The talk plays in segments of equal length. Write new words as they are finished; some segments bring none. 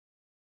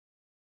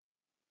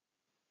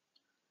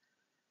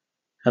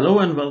Hello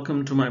and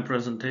welcome to my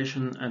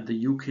presentation at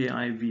the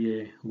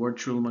UKIVA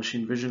Virtual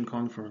Machine Vision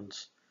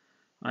Conference.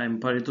 I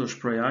am Paritosh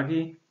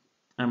Prayagi.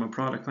 I'm a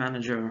product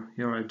manager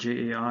here at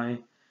JAI,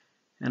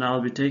 and I'll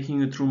be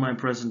taking you through my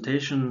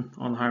presentation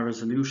on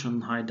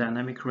high-resolution, high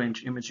dynamic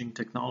range imaging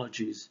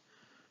technologies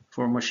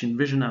for machine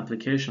vision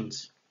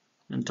applications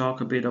and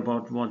talk a bit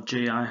about what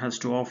JAI has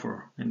to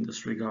offer in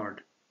this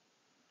regard.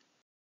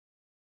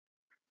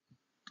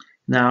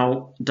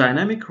 Now,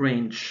 dynamic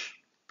range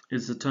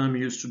is the term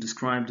used to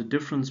describe the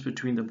difference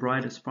between the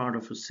brightest part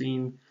of a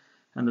scene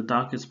and the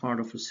darkest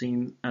part of a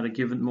scene at a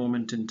given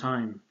moment in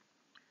time.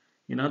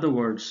 In other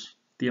words,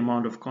 the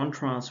amount of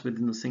contrast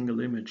within a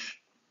single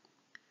image.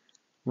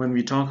 When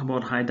we talk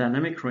about high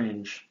dynamic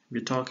range,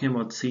 we're talking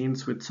about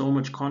scenes with so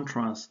much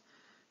contrast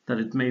that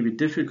it may be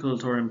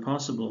difficult or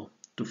impossible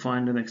to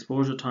find an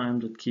exposure time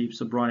that keeps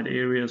the bright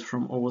areas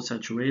from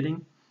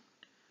oversaturating,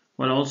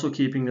 while also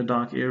keeping the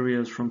dark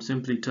areas from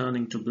simply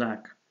turning to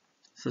black,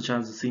 such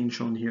as the scene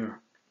shown here.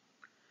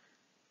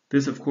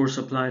 This of course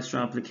applies to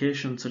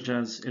applications such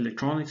as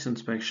electronics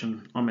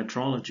inspection or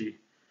metrology,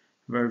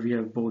 where we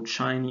have both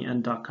shiny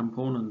and dark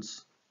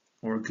components,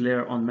 or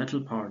glare on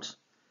metal parts,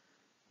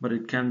 but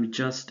it can be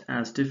just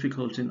as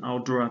difficult in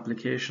outdoor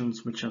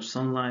applications which have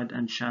sunlight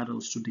and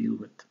shadows to deal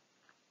with.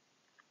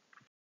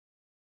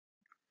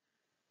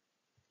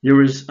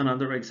 Here is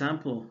another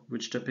example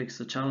which depicts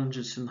the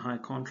challenges in high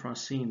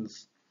contrast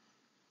scenes.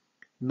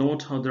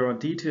 Note how there are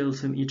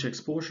details in each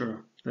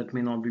exposure that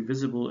may not be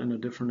visible in a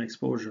different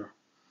exposure,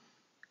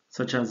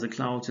 such as the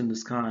clouds in the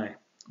sky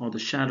or the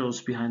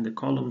shadows behind the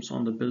columns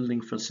on the building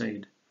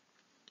facade.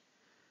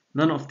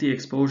 None of the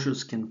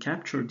exposures can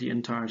capture the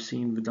entire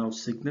scene without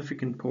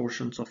significant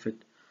portions of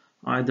it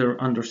either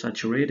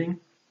undersaturating,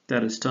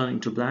 that is turning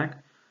to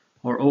black,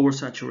 or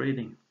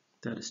oversaturating,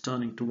 that is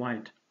turning to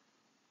white.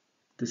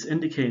 This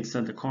indicates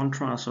that the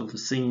contrast of the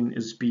scene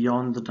is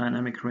beyond the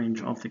dynamic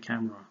range of the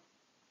camera.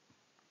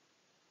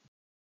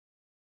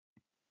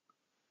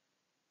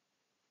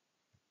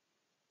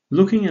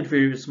 Looking at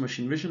various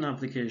machine vision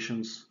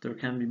applications, there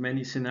can be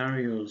many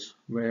scenarios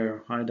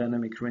where high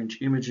dynamic range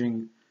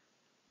imaging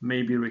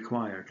may be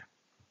required.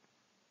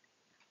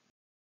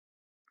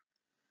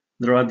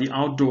 There are the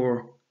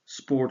outdoor,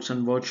 sports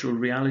and virtual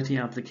reality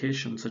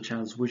applications such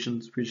as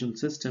vision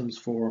systems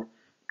for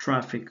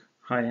traffic,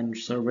 high-end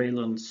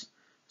surveillance,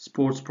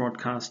 sports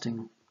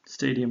broadcasting,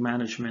 stadium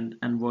management,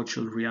 and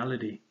virtual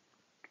reality.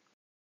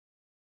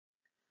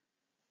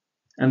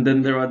 And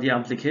then there are the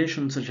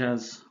applications such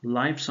as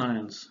life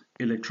science,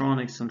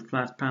 electronics and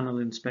flat panel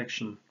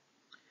inspection,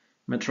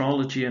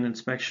 metrology and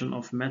inspection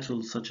of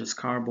metals such as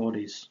car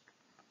bodies.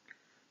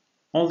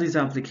 All these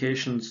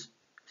applications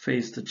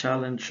face the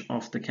challenge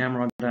of the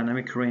camera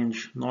dynamic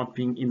range not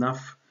being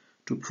enough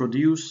to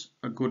produce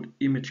a good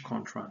image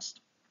contrast.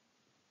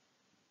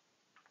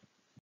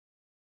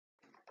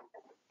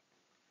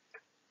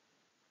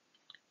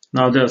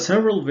 Now there are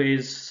several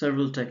ways,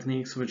 several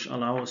techniques which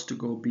allow us to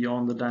go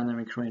beyond the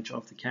dynamic range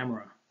of the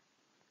camera.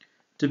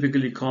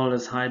 Typically called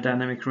as high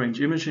dynamic range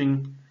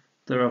imaging,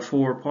 there are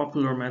four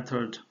popular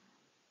methods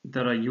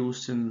that are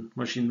used in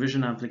machine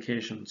vision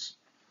applications.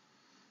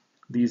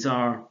 These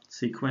are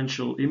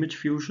sequential image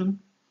fusion,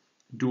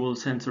 dual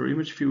sensor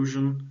image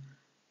fusion,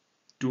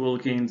 dual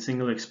gain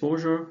single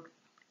exposure,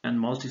 and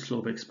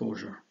multi-slope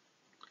exposure.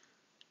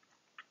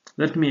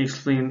 Let me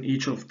explain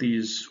each of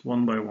these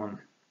one by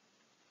one.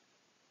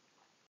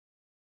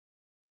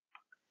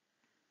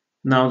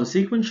 Now, the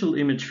sequential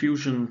image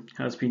fusion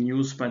has been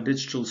used by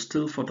digital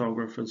still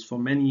photographers for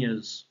many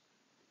years.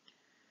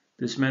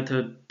 This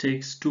method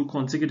takes two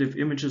consecutive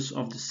images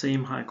of the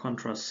same high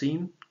contrast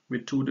scene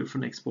with two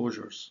different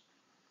exposures.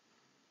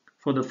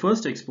 For the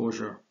first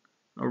exposure,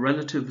 a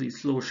relatively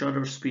slow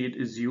shutter speed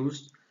is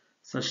used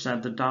such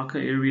that the darker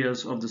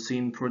areas of the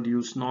scene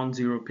produce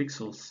non-zero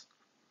pixels,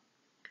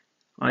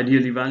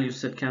 ideally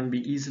values that can be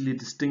easily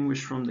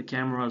distinguished from the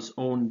camera's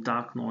own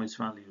dark noise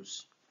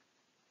values.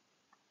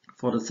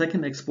 For the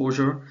second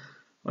exposure,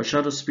 a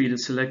shutter speed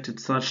is selected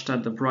such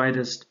that the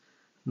brightest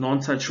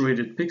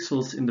non-saturated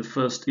pixels in the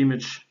first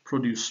image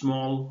produce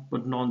small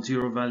but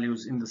non-zero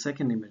values in the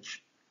second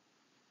image.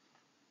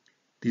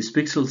 These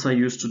pixels are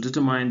used to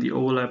determine the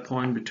overlap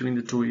point between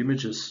the two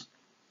images,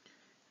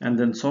 and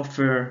then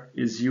software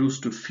is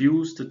used to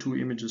fuse the two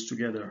images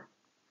together.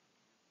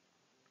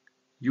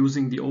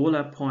 Using the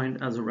overlap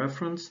point as a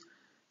reference,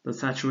 the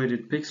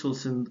saturated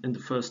pixels in the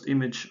first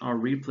image are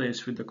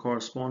replaced with the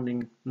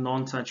corresponding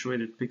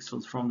non-saturated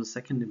pixels from the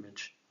second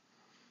image.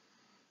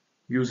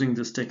 Using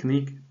this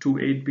technique, two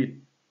 8-bit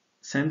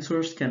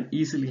sensors can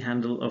easily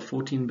handle a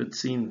 14-bit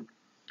scene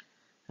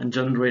and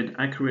generate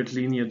accurate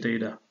linear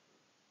data.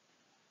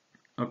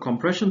 A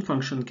compression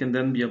function can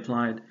then be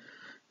applied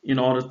in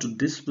order to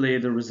display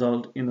the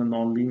result in a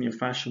nonlinear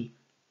fashion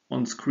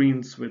on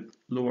screens with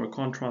lower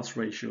contrast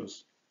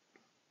ratios.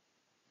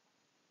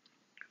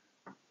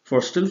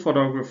 For still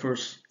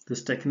photographers,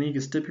 this technique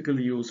is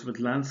typically used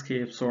with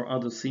landscapes or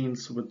other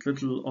scenes with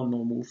little or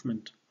no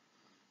movement.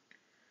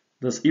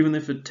 Thus, even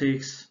if it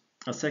takes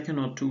a second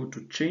or two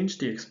to change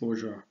the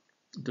exposure,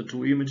 the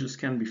two images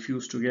can be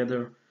fused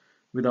together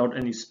without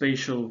any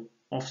spatial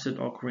offset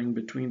occurring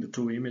between the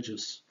two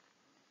images.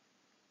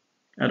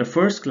 At a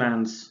first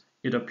glance,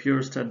 it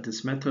appears that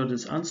this method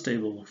is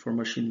unstable for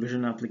machine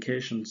vision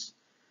applications,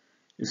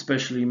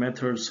 especially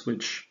methods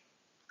which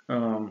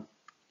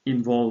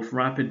involve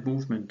rapid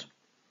movement.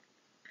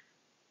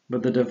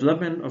 But the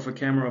development of a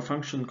camera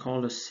function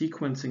called a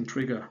sequencing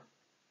trigger,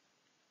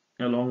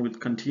 along with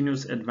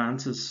continuous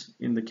advances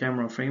in the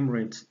camera frame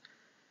rates,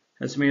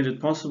 has made it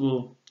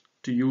possible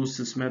to use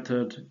this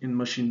method in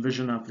machine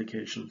vision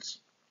applications.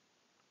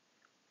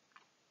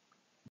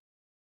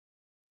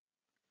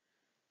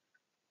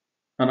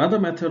 Another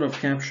method of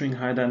capturing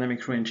high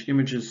dynamic range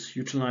images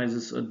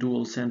utilizes a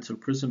dual sensor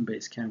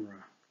prism-based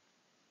camera.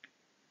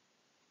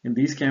 In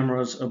these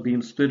cameras, a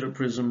beam splitter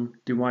prism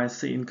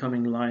divides the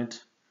incoming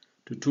light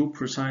to two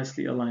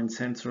precisely aligned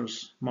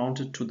sensors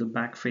mounted to the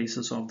back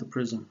faces of the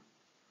prism.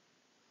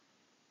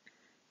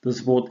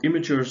 Thus, both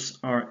imagers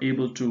are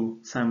able to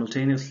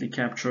simultaneously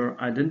capture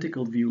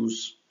identical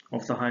views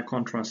of the high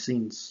contrast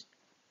scenes.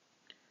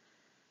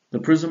 The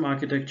prism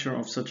architecture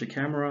of such a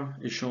camera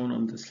is shown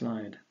on this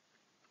slide.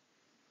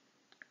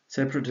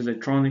 Separate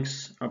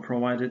electronics are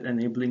provided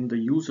enabling the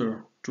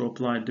user to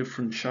apply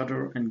different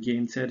shutter and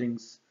gain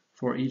settings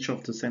for each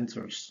of the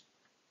sensors.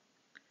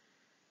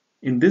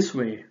 In this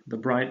way, the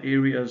bright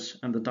areas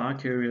and the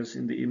dark areas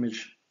in the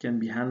image can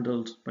be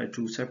handled by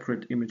two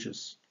separate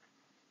images.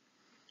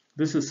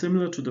 This is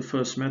similar to the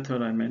first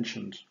method I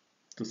mentioned,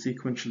 the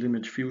sequential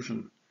image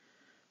fusion,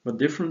 but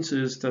difference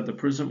is that the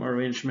prism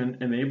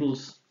arrangement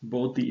enables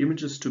both the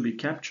images to be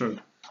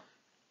captured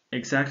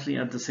exactly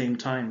at the same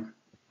time.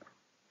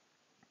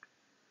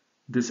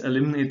 This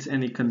eliminates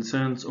any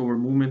concerns over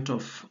movement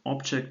of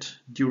object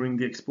during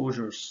the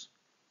exposures.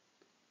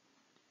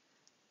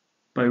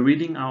 By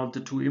reading out the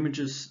two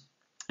images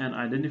and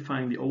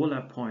identifying the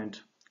overlap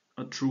point,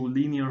 a true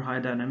linear high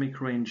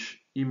dynamic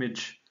range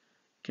image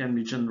can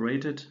be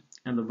generated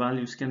and the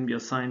values can be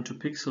assigned to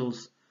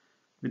pixels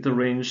with a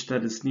range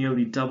that is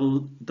nearly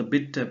double the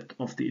bit depth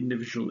of the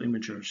individual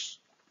imagers.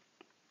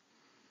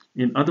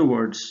 In other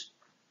words,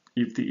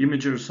 if the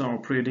imagers are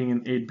operating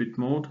in 8-bit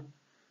mode,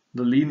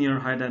 the linear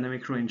high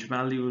dynamic range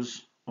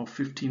values of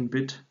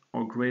 15-bit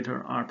or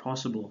greater are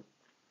possible.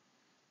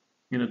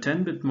 In a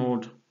 10-bit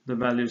mode, the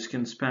values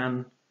can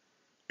span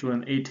to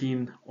an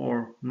 18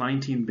 or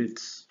 19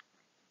 bits.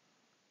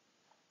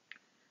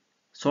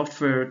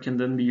 Software can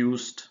then be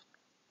used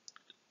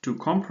to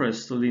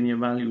compress the linear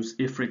values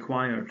if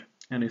required,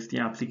 and if the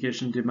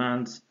application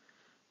demands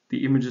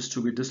the images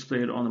to be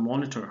displayed on a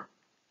monitor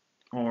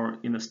or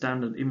in a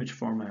standard image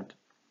format.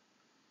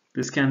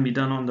 This can be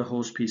done on the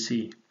host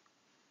PC.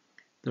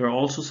 There are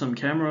also some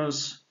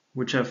cameras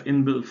which have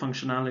inbuilt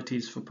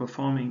functionalities for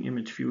performing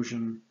image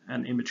fusion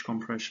and image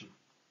compression.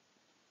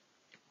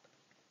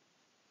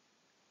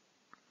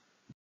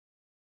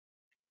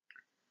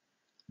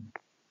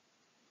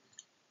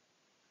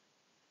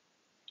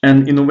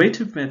 An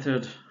innovative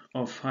method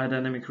of high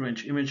dynamic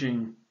range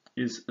imaging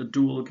is a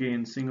dual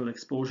gain single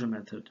exposure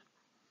method,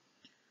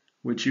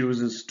 which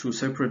uses two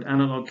separate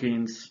analog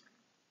gains,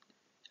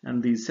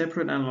 and these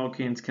separate analog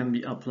gains can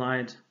be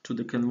applied to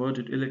the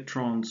converted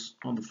electrons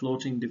on the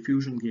floating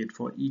diffusion gate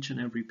for each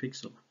and every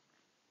pixel.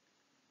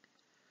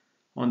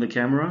 On the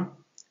camera,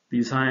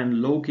 these high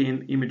and low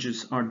gain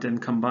images are then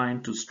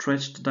combined to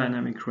stretch the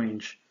dynamic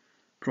range,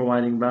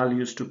 providing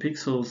values to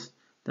pixels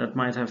that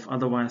might have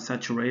otherwise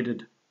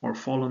saturated or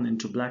fallen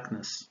into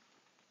blackness.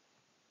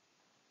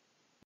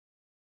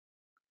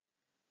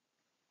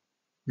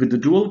 With the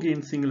dual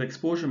gain single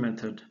exposure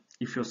method,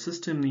 if your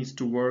system needs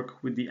to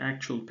work with the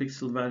actual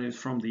pixel values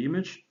from the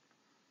image,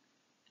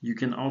 you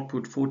can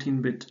output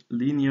 14-bit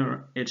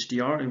linear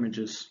HDR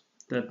images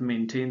that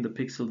maintain the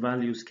pixel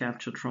values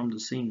captured from the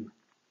scene.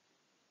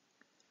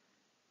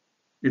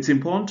 It's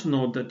important to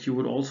note that you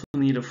would also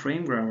need a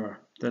frame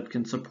grabber that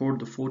can support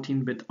the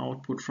 14-bit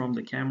output from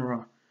the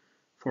camera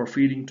for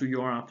feeding to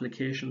your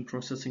application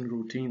processing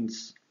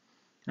routines,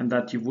 and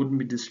that you wouldn't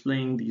be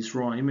displaying these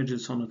raw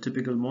images on a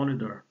typical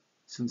monitor,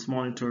 since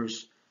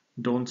monitors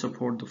don't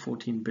support the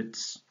 14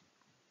 bits.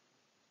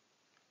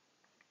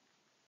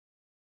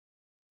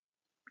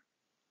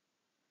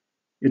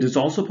 It is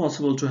also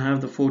possible to have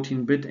the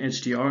 14-bit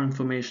HDR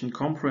information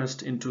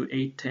compressed into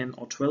 8, 10,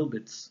 or 12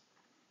 bits.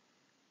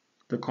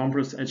 The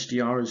compressed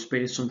HDR is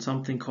based on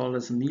something called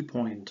as a knee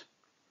point.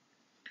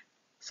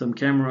 Some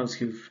cameras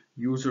give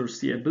users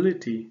the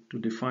ability to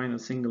define a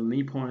single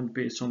knee point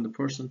based on the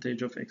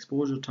percentage of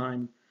exposure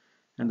time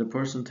and the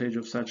percentage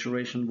of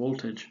saturation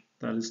voltage,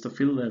 that is the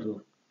fill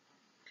level.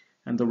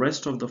 And the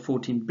rest of the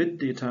 14-bit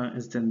data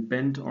is then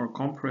bent or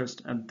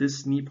compressed at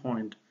this knee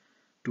point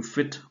to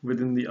fit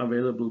within the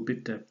available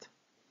bit depth.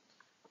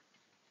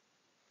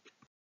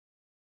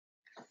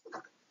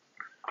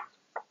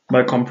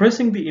 By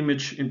compressing the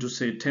image into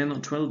say 10 or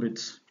 12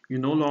 bits, you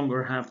no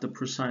longer have the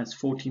precise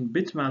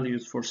 14-bit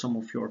values for some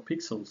of your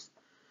pixels,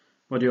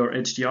 but your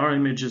HDR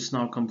image is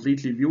now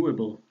completely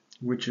viewable,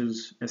 which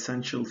is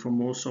essential for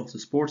most of the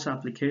sports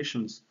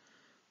applications,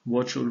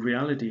 virtual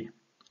reality,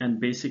 and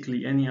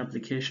basically any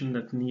application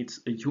that needs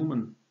a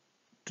human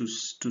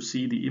to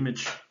see the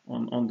image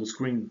on the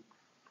screen.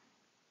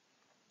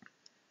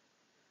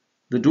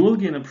 The dual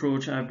gain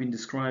approach I've been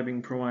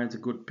describing provides a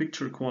good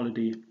picture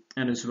quality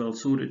and is well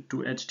suited to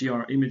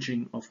HDR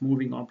imaging of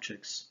moving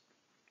objects.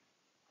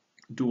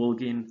 Dual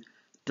gain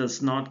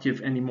does not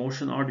give any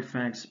motion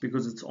artifacts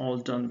because it's all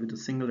done with a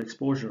single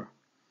exposure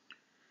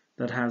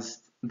that has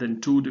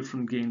then two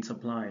different gains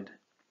applied.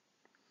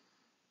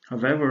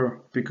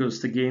 However,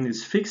 because the gain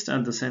is fixed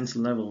at the sensor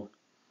level,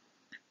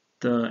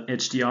 the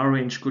HDR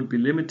range could be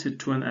limited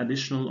to an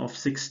additional of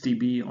 6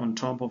 dB on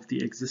top of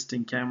the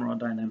existing camera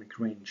dynamic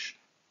range.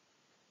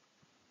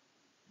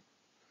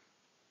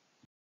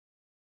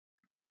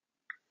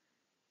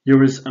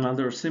 Here is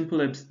another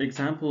simple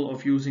example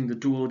of using the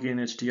dual gain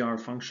HDR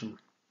function.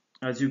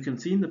 As you can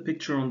see in the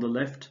picture on the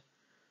left,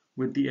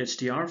 with the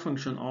HDR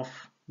function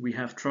off, we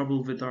have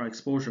trouble with our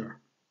exposure.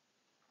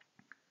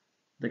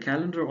 The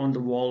calendar on the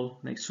wall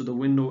next to the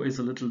window is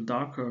a little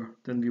darker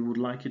than we would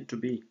like it to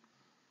be.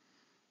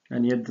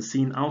 And yet the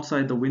scene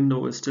outside the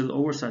window is still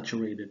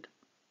oversaturated.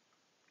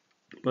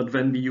 But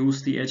when we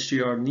use the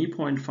HDR knee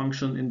point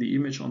function in the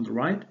image on the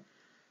right,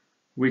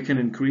 we can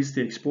increase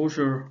the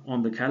exposure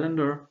on the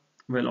calendar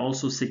while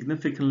also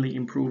significantly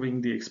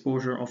improving the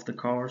exposure of the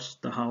cars,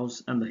 the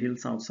house, and the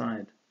hills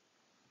outside.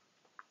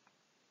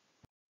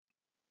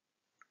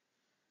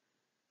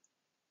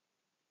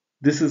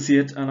 This is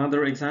yet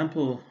another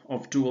example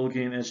of dual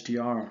gain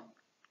HDR,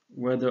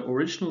 where the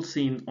original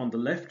scene on the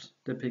left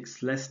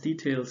depicts less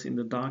details in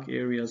the dark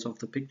areas of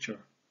the picture.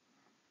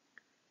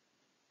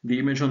 The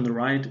image on the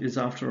right is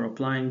after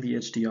applying the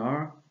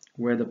HDR,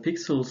 where the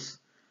pixels,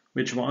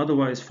 which were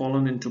otherwise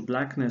fallen into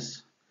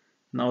blackness,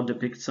 now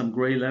depict some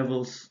gray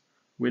levels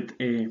with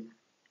a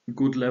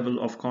good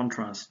level of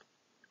contrast.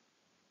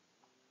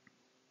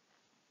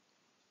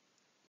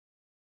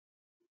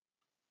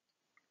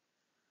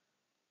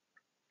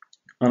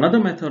 Another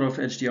method of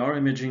HDR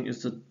imaging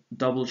is the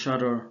double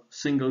shutter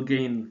single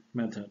gain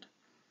method.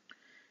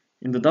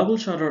 In the double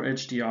shutter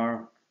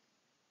HDR,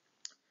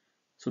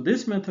 so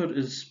this method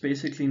is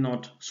basically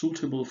not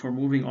suitable for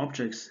moving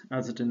objects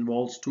as it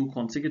involves two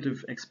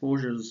consecutive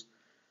exposures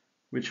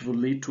which would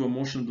lead to a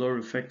motion blur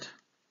effect.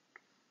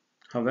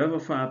 However,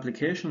 for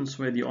applications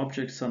where the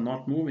objects are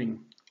not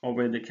moving or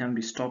where they can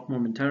be stopped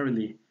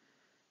momentarily,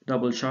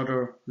 double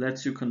shutter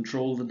lets you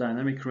control the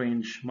dynamic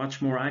range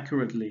much more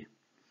accurately,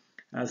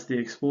 as the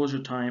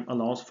exposure time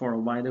allows for a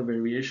wider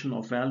variation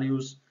of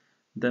values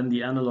than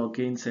the analog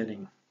gain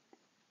setting.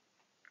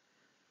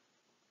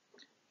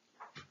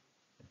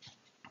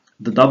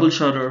 The double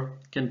shutter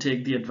can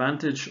take the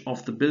advantage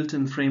of the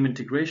built-in frame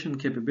integration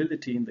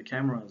capability in the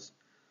cameras,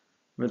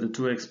 where the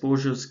two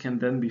exposures can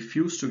then be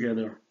fused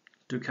together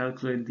to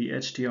calculate the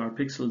HDR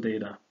pixel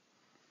data.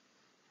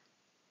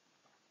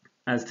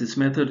 As this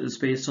method is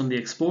based on the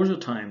exposure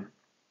time,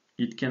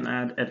 it can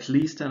add at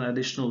least an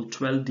additional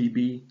 12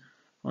 dB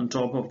on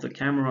top of the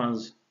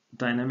camera's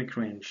dynamic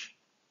range.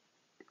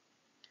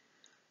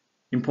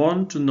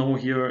 Important to know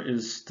here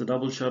is the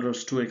double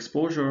shutter's two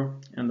exposure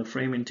and the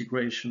frame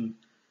integration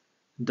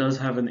does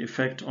have an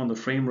effect on the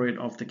frame rate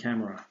of the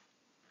camera.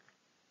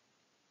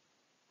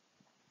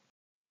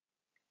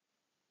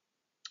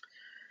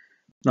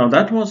 Now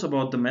that was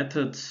about the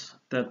methods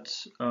that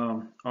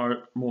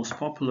are most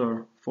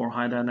popular for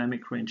high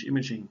dynamic range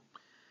imaging.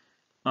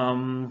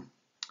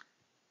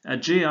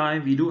 At JI,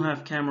 we do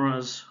have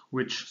cameras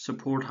which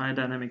support high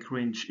dynamic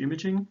range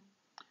imaging.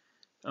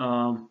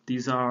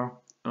 These are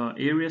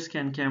area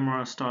scan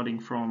cameras starting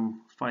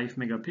from 5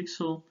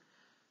 megapixel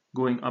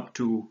going up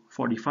to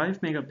 45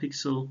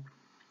 megapixel.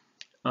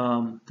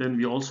 Then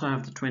we also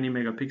have the 20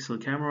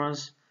 megapixel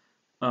cameras.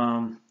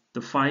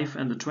 The 5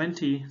 and the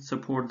 20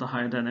 support the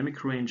high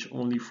dynamic range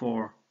only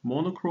for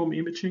monochrome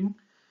imaging,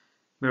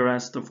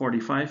 whereas the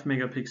 45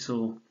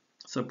 megapixel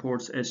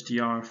supports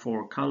HDR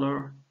for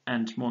color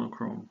and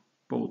monochrome,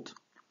 both.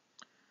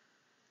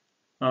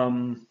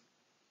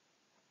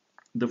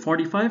 The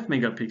 45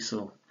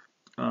 megapixel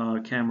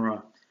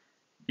camera,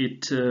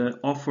 it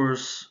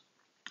offers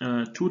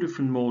two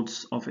different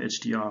modes of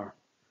HDR.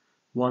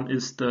 One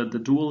is the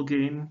dual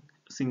gain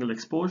single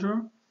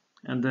exposure,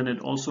 and then it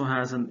also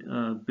has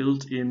a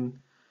built-in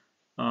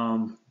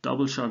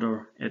double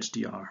shutter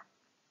HDR.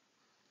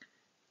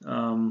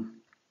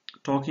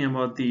 Talking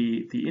about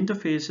the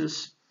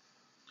interfaces,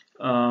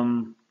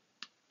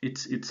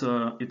 it's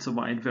a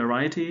wide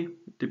variety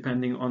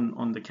depending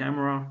on the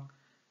camera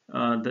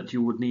that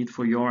you would need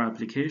for your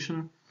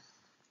application.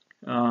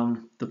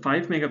 The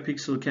 5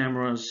 megapixel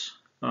cameras,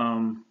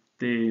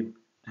 they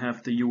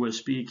have the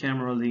USB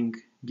camera link,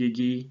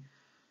 GIGI,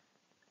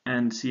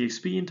 and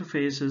CXP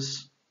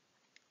interfaces,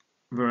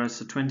 whereas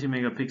the 20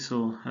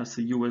 megapixel has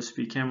the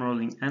USB camera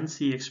link and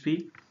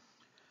CXP.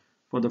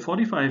 For the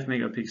 45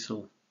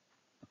 megapixel,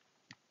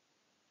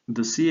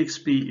 the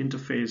CXP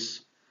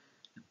interface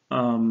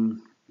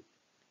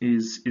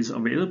is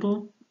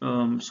available.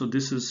 So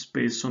this is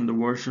based on the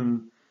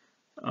version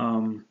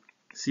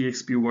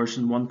CXP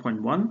version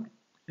 1.1,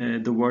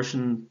 The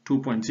version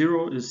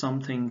 2.0 is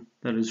something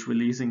that is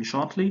releasing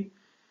shortly.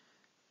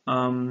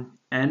 Then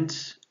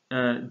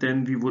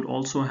we would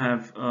also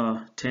have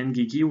a 10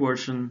 gig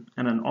version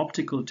and an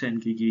optical 10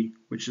 gig,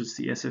 which is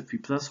the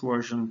SFP Plus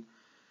version,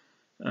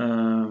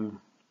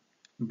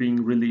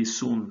 being released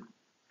soon.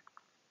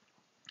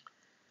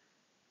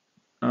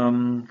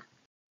 And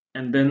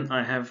then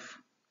I have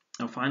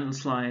a final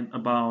slide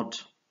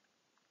about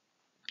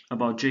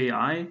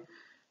JI,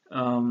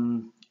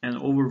 an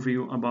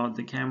overview about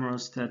the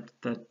cameras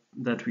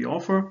that we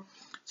offer.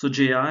 So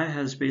JI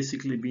has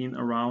basically been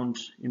around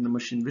in the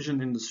machine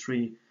vision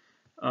industry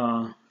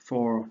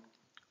for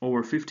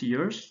over 50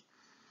 years.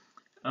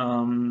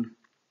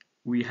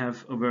 We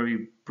have a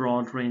very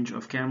broad range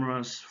of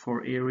cameras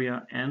for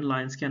area and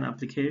line scan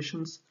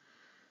applications.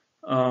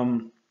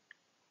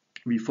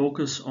 We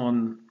focus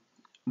on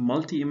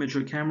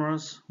multi-imager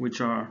cameras,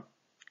 which are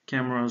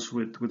cameras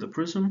with a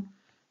prism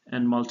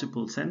and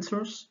multiple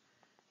sensors.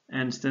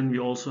 And then we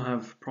also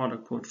have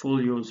product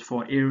portfolios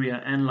for area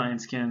and line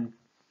scan,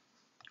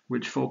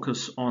 which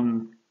focus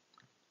on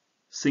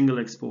single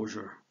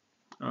exposure,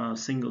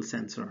 single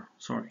sensor,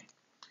 sorry.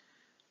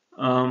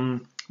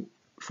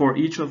 For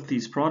each of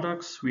these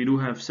products, we do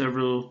have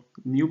several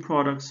new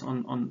products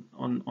on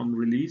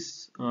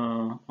release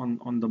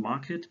on the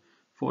market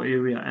for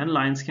area and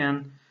line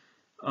scan.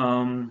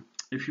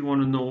 If you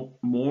want to know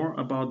more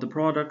about the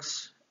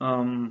products,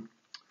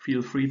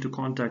 feel free to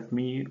contact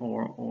me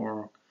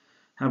or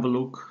have a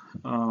look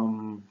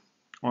on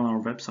our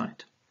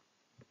website.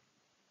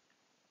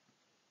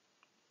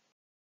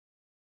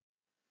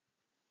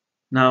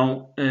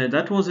 Now,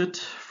 that was it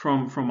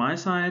from my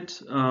side.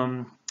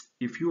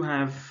 If you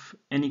have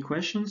any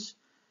questions,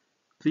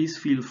 please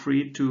feel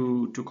free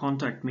to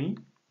contact me.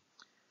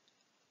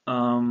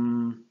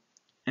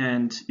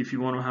 And if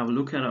you want to have a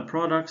look at our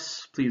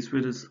products, please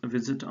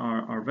visit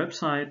our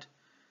website.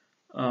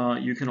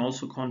 You can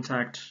also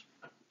contact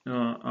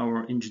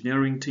our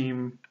engineering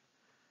team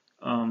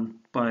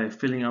by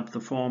filling up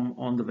the form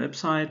on the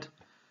website.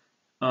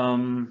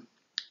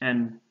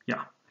 And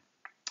yeah,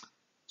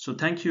 so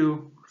thank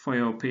you for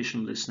your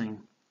patient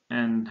listening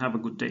and have a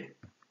good day.